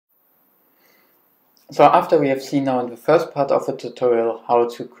So after we have seen now in the first part of the tutorial how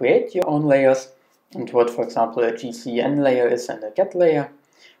to create your own layers and what, for example, a GCN layer is and a get layer,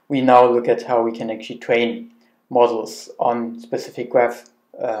 we now look at how we can actually train models on specific graph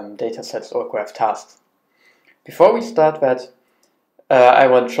datasets or graph tasks. Before we start that, I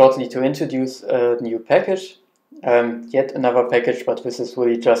want shortly to introduce a new package, yet another package, but this is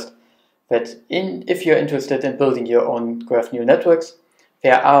really just that if you're interested in building your own graph neural networks,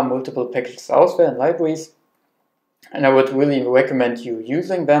 there are multiple packages out there and libraries, and I would really recommend you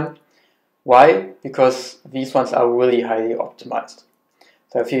using them. Why? Because these ones are really highly optimized.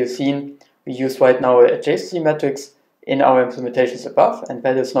 So if you've seen, we use right now a JC metrics in our implementations above, and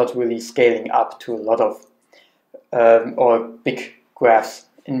that is not really scaling up to a lot of or big graphs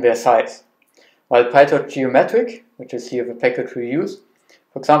in their size. While PyTorch Geometric, which is here the package we use,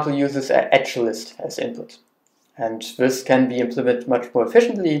 for example, uses an edge list as input. And this can be implemented much more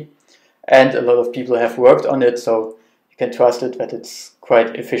efficiently, and a lot of people have worked on it, so you can trust it that it's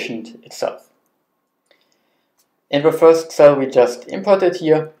quite efficient itself. In the first cell we just imported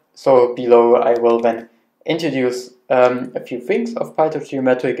here, so below I will then introduce a few things of PyTorch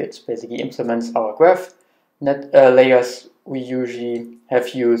Geometric. It basically implements our graph layers we usually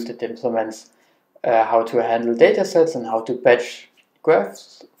have used. It implements how to handle datasets and how to batch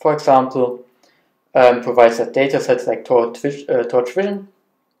graphs, for example. Provides that datasets like Torch Vision.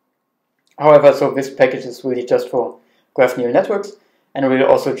 However, so this package is really just for graph neural networks, and we'll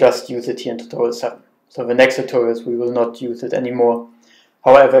also just use it here in tutorial 7. So the next tutorials we will not use it anymore.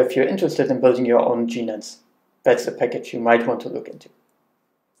 However, if you're interested in building your own GNNs, that's a package you might want to look into.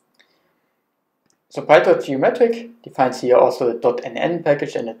 So PyTorch Geometric defines here also a .nn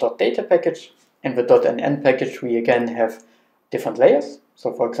package and a .data package. In the .nn package we again have different layers.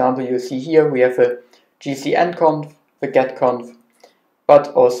 So for example, you see here we have a GCN conf, the get conf, but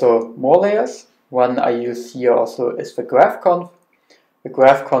also more layers. One I use here also is the graph conf. The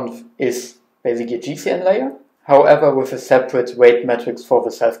graph conf is basically a GCN layer, however with a separate weight matrix for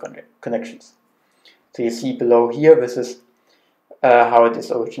the self connections. So you see below here, this is how it is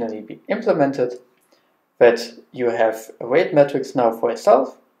originally implemented, that you have a weight matrix now for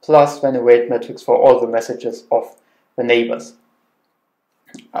itself, plus then a weight matrix for all the messages of the neighbors.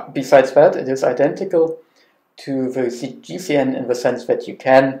 Besides that, it is identical to the GCN in the sense that you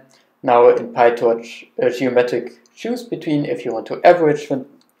can now in PyTorch Geometric choose between if you want to average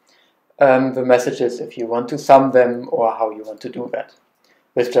the messages, if you want to sum them, or how you want to do that.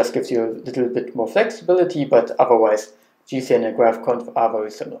 This just gives you a little bit more flexibility, but otherwise GCN and GraphConf are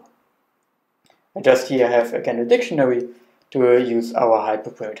very similar. I just here have again a dictionary to use our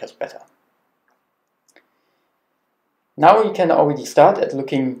hyperparameters better. Now we can already start at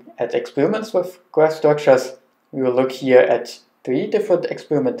looking at experiments with graph structures. We will look here at 3 different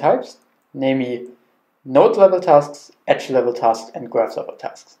experiment types, namely node level tasks, edge level tasks, and graph level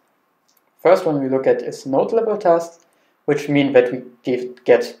tasks. First one we look at is node level tasks, which mean that we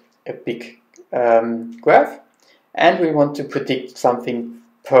get a big graph and we want to predict something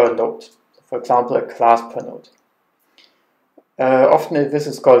per node. For example, a class per node. Often this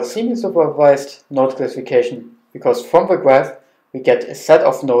is called semi-supervised node classification, because from the graph we get a set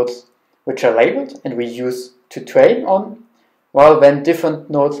of nodes which are labeled and we use to train on, while then different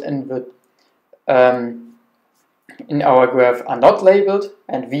nodes in our graph are not labeled,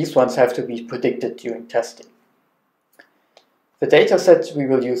 and these ones have to be predicted during testing. The dataset we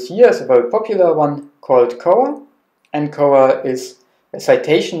will use here is a very popular one called CORA, and CORA is a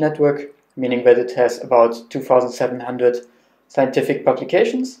citation network, meaning that it has about 2,700 scientific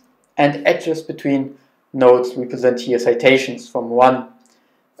publications, and edges between nodes represent here citations from one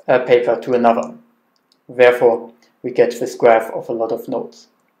paper to another. Therefore, we get this graph of a lot of nodes.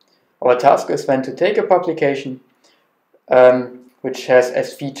 Our task is then to take a publication which has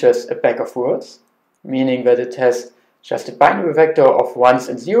as features a bag of words, meaning that it has just a binary vector of ones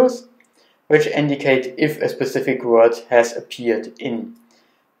and zeros, which indicate if a specific word has appeared in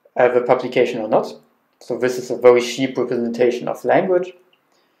the publication or not. So this is a very cheap representation of language.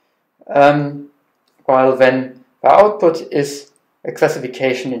 While then the output is a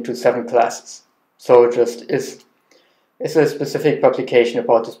classification into 7 classes. So it just is a specific publication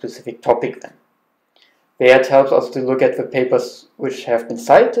about a specific topic then. There it helps us to look at the papers which have been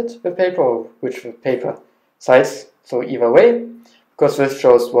cited, the paper, or which the paper cites, so either way, because this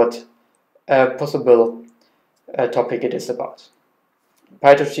shows what possible topic it is about.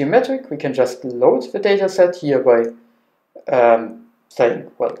 PyTorch Geometric, we can just load the dataset here by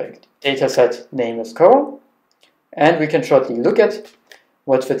saying, well, the dataset name is CORA, and we can shortly look at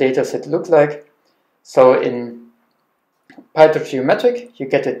what the dataset looks like. So in PyTorch Geometric, you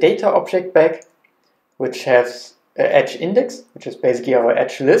get a data object back, which has an edge index, which is basically our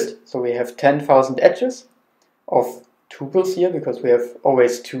edge list. So we have 10,000 edges of tuples here because we have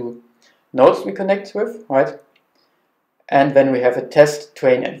always two nodes we connect with, right? And then we have a test,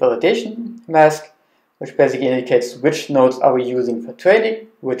 train, and validation mask, which basically indicates which nodes are we using for training,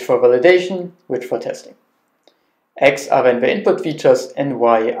 which for validation, which for testing. X are then the input features and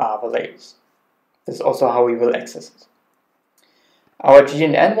Y are the labels. This is also how we will access it. Our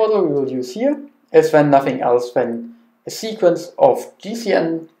GNN model we will use here is then nothing else than a sequence of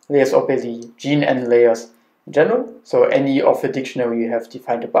GCN layers, or basically GNN layers in general, so any of the dictionary you have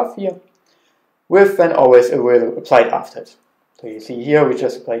defined above here, with then always a ReLU applied after it. So you see here we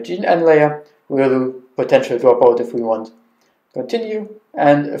just apply GNN layer, ReLU potential dropout if we want continue,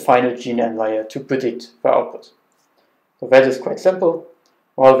 and a final GNN layer to predict the output. So that is quite simple.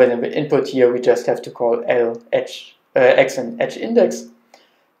 Well, then in the input here we just have to call X and edge index,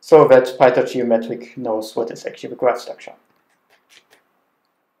 so that PyTorch Geometric knows what is actually the graph structure.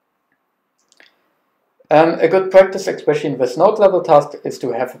 A good practice, especially in this node level task, is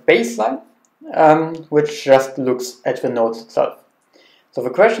to have a baseline, which just looks at the nodes itself. So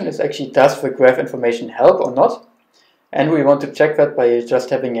the question is actually, does the graph information help or not? And we want to check that by just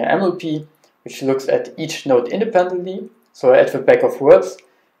having an MLP, which looks at each node independently, so at the back of words,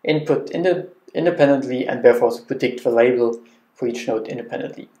 input independently, and therefore also predict the label for each node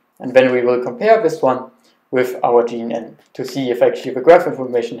independently. And then we will compare this one with our GNN to see if actually the graph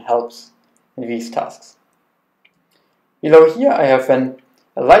information helps in these tasks. Below here I have then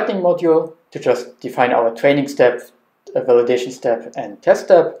a lightning module to just define our training step, a validation step, and test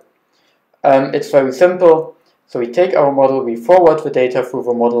step. It's very simple. So we take our model, we forward the data through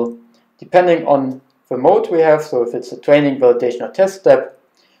the model, depending on the mode we have. So if it's a training, validation, or test step,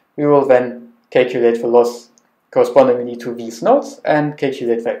 we will then calculate the loss correspondingly to these nodes and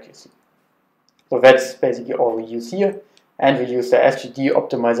calculate the accuracy. So that's basically all we use here. And we use the SGD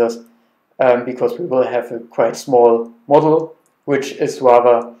optimizers because we will have a quite small model, which is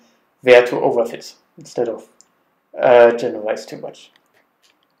rather there to overfit instead of generalize too much.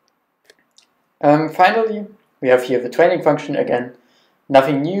 Finally, we have here the training function again,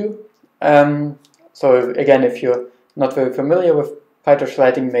 nothing new. So again, if you're not very familiar with PyTorch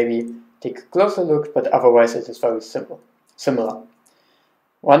Lighting, maybe take a closer look, but otherwise it is very similar.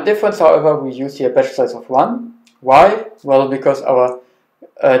 One difference, however, we use here a batch size of 1. Why? Well, because our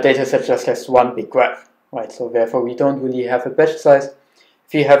dataset just has one big graph, right? So therefore we don't really have a batch size.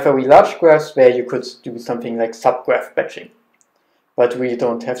 If you have very large graphs, where you could do something like subgraph batching. But we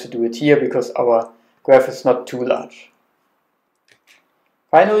don't have to do it here because our graph is not too large.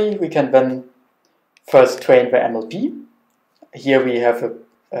 Finally, we can then first train the MLP. Here we have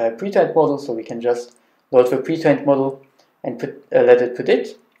a pre-trained model, so we can just load the pre-trained model and let it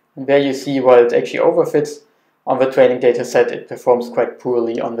predict. And there you see, while it actually overfits on the training data set, it performs quite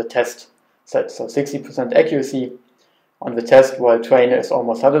poorly on the test set. So 60% accuracy on the test, while train is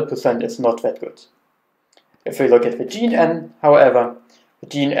almost 100%, is not that good. If we look at the GNN, however, the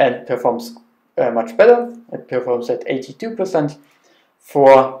GNN performs much better. It performs at 82%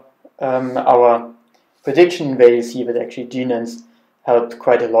 for our prediction, where you see that actually GNNs help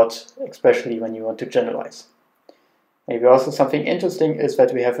quite a lot, especially when you want to generalize. Maybe also something interesting is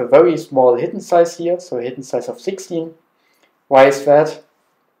that we have a very small hidden size here, so a hidden size of 16. Why is that?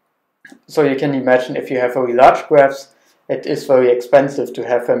 So you can imagine if you have very large graphs, it is very expensive to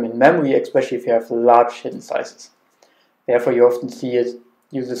have them in memory, especially if you have large hidden sizes. Therefore, you often see it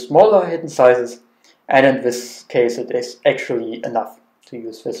uses smaller hidden sizes, and in this case it is actually enough to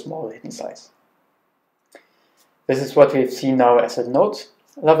use this small hidden size. This is what we've seen now as a node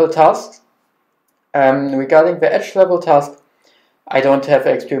level task. Regarding the edge level task, I don't have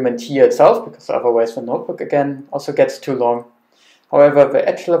an experiment here itself because otherwise the notebook again also gets too long. However, the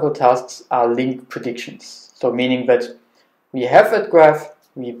edge level tasks are link predictions. So meaning that we have that graph,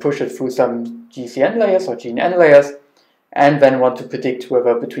 we push it through some GCN layers or GNN layers, and then want to predict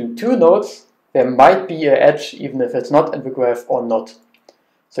whether between two nodes there might be an edge, even if it's not in the graph or not.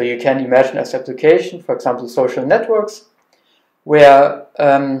 So you can imagine as application, for example, social networks, where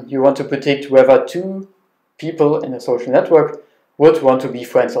you want to predict whether two people in a social network would want to be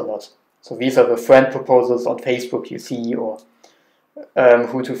friends or not. So these are the friend proposals on Facebook you see, or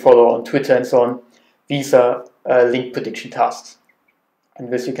who to follow on Twitter and so on. These are link prediction tasks.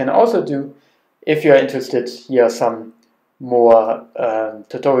 And this you can also do if you are interested. Here are some more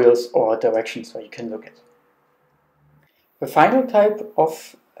tutorials or directions where you can look at. The final type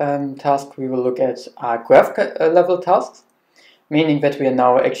of task we will look at are graph level tasks, meaning that we are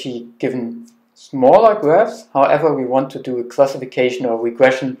now actually given smaller graphs. However, we want to do a classification or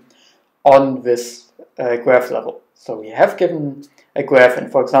regression on this graph level. So we have given a graph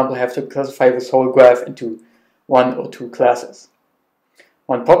and, for example, have to classify this whole graph into 1 or 2 classes.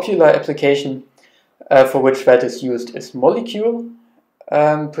 One popular application for which that is used is molecule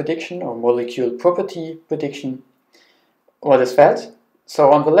prediction or molecule property prediction. What is that?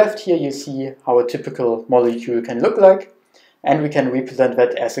 So on the left here you see how a typical molecule can look like, and we can represent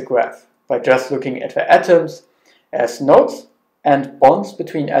that as a graph by just looking at the atoms as nodes and bonds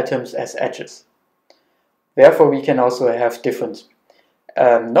between atoms as edges. Therefore we can also have different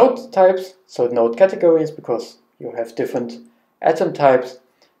node types, so node categories, because you have different atom types,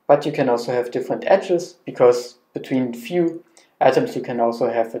 but you can also have different edges, because between few atoms you can also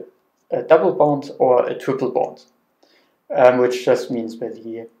have a double bond or a triple bond, which just means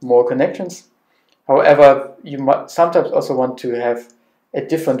basically more connections. However, you might sometimes also want to have a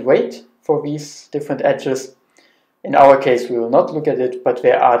different weight for these different edges. In our case we will not look at it, but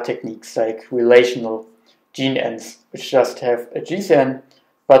there are techniques like relational GNNs, which just have a GCN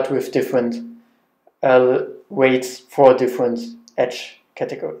but with different weights for different edge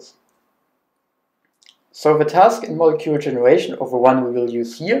categories. So the task in molecule generation, or the one we will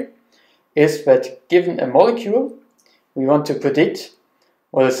use here, is that given a molecule, we want to predict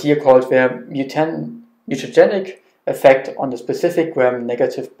what is here called the mutagenic effect on the specific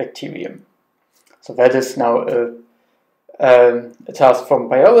gram-negative bacterium. So that is now a task from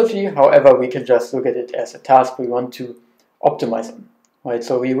biology. However, we can just look at it as a task we want to optimize on. Right?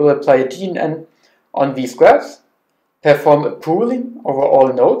 So we will apply a GNN on these graphs, perform a pooling over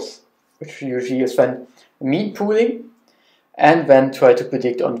all nodes, which usually is then mean pooling, and then try to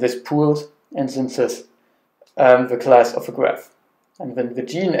predict on this pooled instances the class of a graph. And then the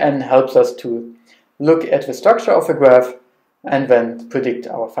GNN helps us to look at the structure of a graph and then predict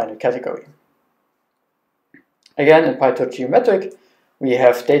our final category. Again, in PyTorch Geometric, we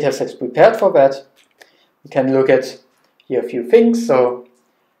have datasets prepared for that. We can look at here a few things. So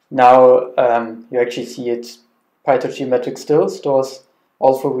now you actually see it. PyTorch Geometric still stores,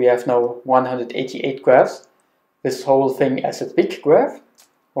 also we have now 188 graphs, this whole thing as a big graph.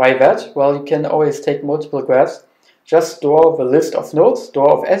 Why that? Well, you can always take multiple graphs, just store the list of nodes,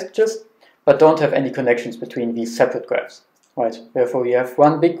 store of edges, but don't have any connections between these separate graphs. Right? Therefore, you have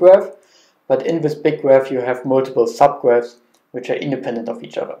one big graph, but in this big graph you have multiple subgraphs which are independent of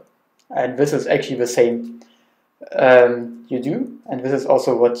each other. And this is actually the same you do, and this is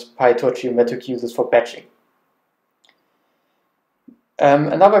also what PyTorch Geometric uses for batching.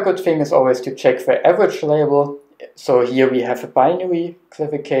 Another good thing is always to check the average label. So here we have a binary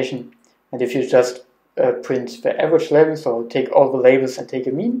classification, and if you just print the average label, so take all the labels and take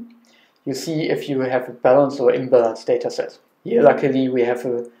a mean, you see if you have a balanced or imbalanced data set. Here luckily we have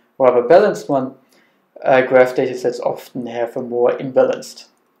a rather balanced one. Graph datasets often have a more imbalanced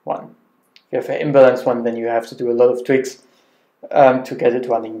one. If you have an imbalanced one, then you have to do a lot of tricks to get it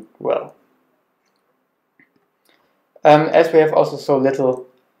running well. As we have also so little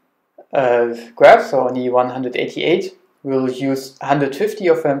graphs, so only 188, we'll use 150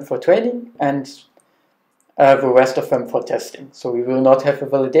 of them for training and the rest of them for testing. So we will not have a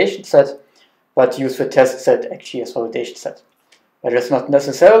validation set, but use the test set actually as validation set. That is not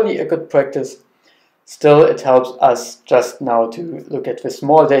necessarily a good practice. Still, it helps us just now to look at the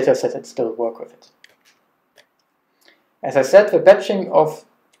small data set and still work with it. As I said, the batching of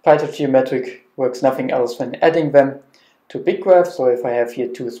PyTorch Geometric works nothing else than adding them to big graphs. So if I have here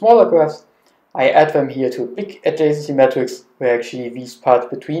two smaller graphs, I add them here to a big adjacency matrix where actually these parts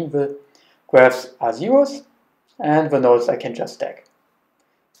between the graphs are zeros, and the nodes I can just stack.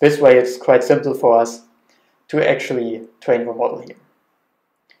 This way it's quite simple for us to actually train the model here.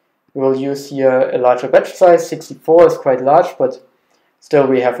 We will use here a larger batch size. 64 is quite large, but still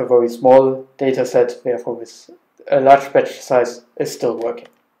we have a very small data set, therefore this a large batch size is still working.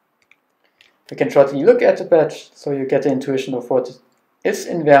 We can shortly look at the batch so you get the intuition of what is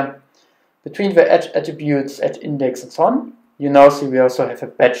in there. Between the edge attributes, edge index and so on, you now see we also have a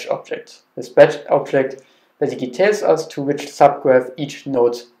batch object. This batch object basically tells us to which subgraph each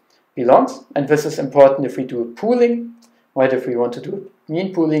node belongs, and this is important if we do a pooling, right? If we want to do a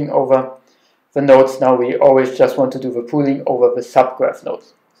mean pooling over the nodes, now we always just want to do the pooling over the subgraph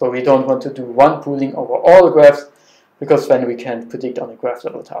nodes. So we don't want to do one pooling over all the graphs, because then we can't predict on a graph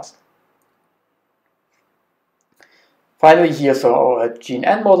level task. Finally here, so our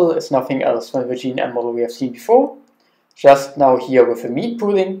GNN model is nothing else than the GNN model we have seen before, just now here with a mean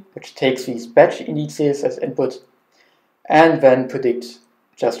pooling, which takes these batch indices as input, and then predicts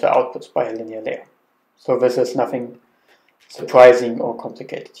just the outputs by a linear layer. So this is nothing surprising or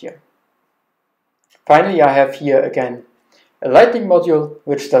complicated here. Finally, I have here again a lightning module,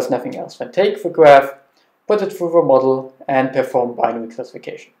 which does nothing else than take the graph, put it through the model, and perform binary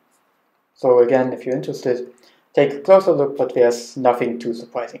classification. So again, if you're interested, take a closer look, but there's nothing too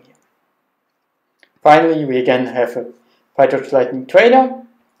surprising here. Finally, we again have a PyTorch Lightning trainer,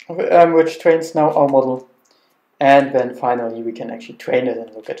 which trains now our model. And then finally, we can actually train it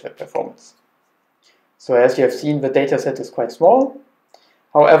and look at the performance. So as you have seen, the dataset is quite small.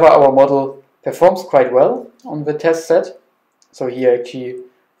 However, our model performs quite well on the test set. So here actually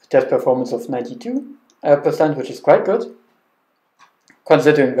the test performance of 92%, which is quite good,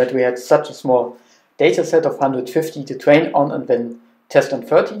 considering that we had such a small dataset of 150 to train on and then test on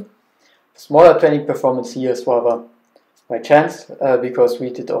 30. The smaller training performance here is rather by chance, because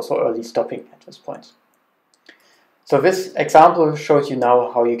we did also early stopping at this point. So this example shows you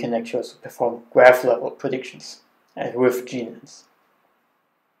now how you can actually also perform graph-level predictions with GNNs.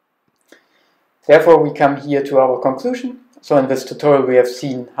 Therefore, we come here to our conclusion. So in this tutorial, we have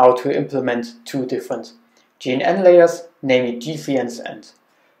seen how to implement two different GNN layers, namely GCNs and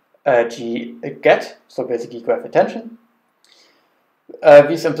GGET, so basically graph attention.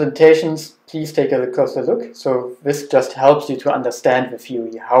 These implementations, please take a closer look. So this just helps you to understand the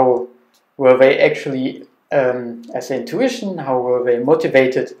theory. How were they actually as an intuition, how were they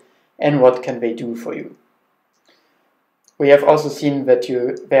motivated, and what can they do for you? We have also seen that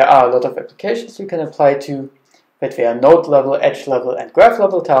there are a lot of applications you can apply to, that there are node level, edge level, and graph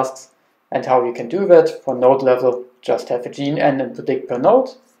level tasks, and how you can do that. For node level, just have a GNN and predict per node.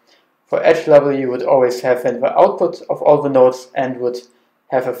 For edge level, you would always have the output of all the nodes and would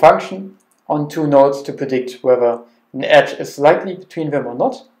have a function on two nodes to predict whether an edge is likely between them or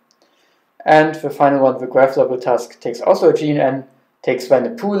not. And the final one, the graph level task, takes also a GNN, takes then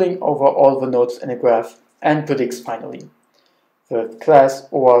a pooling over all the nodes in a graph, and predicts finally the class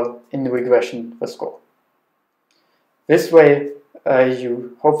or, in regression, the score. This way,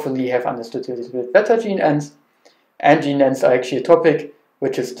 you hopefully have understood a little bit better GNNs, and GNNs are actually a topic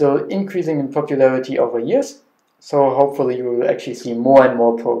which is still increasing in popularity over years, so hopefully you will actually see more and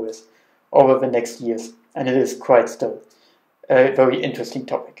more progress over the next years, and it is quite still a very interesting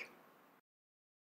topic.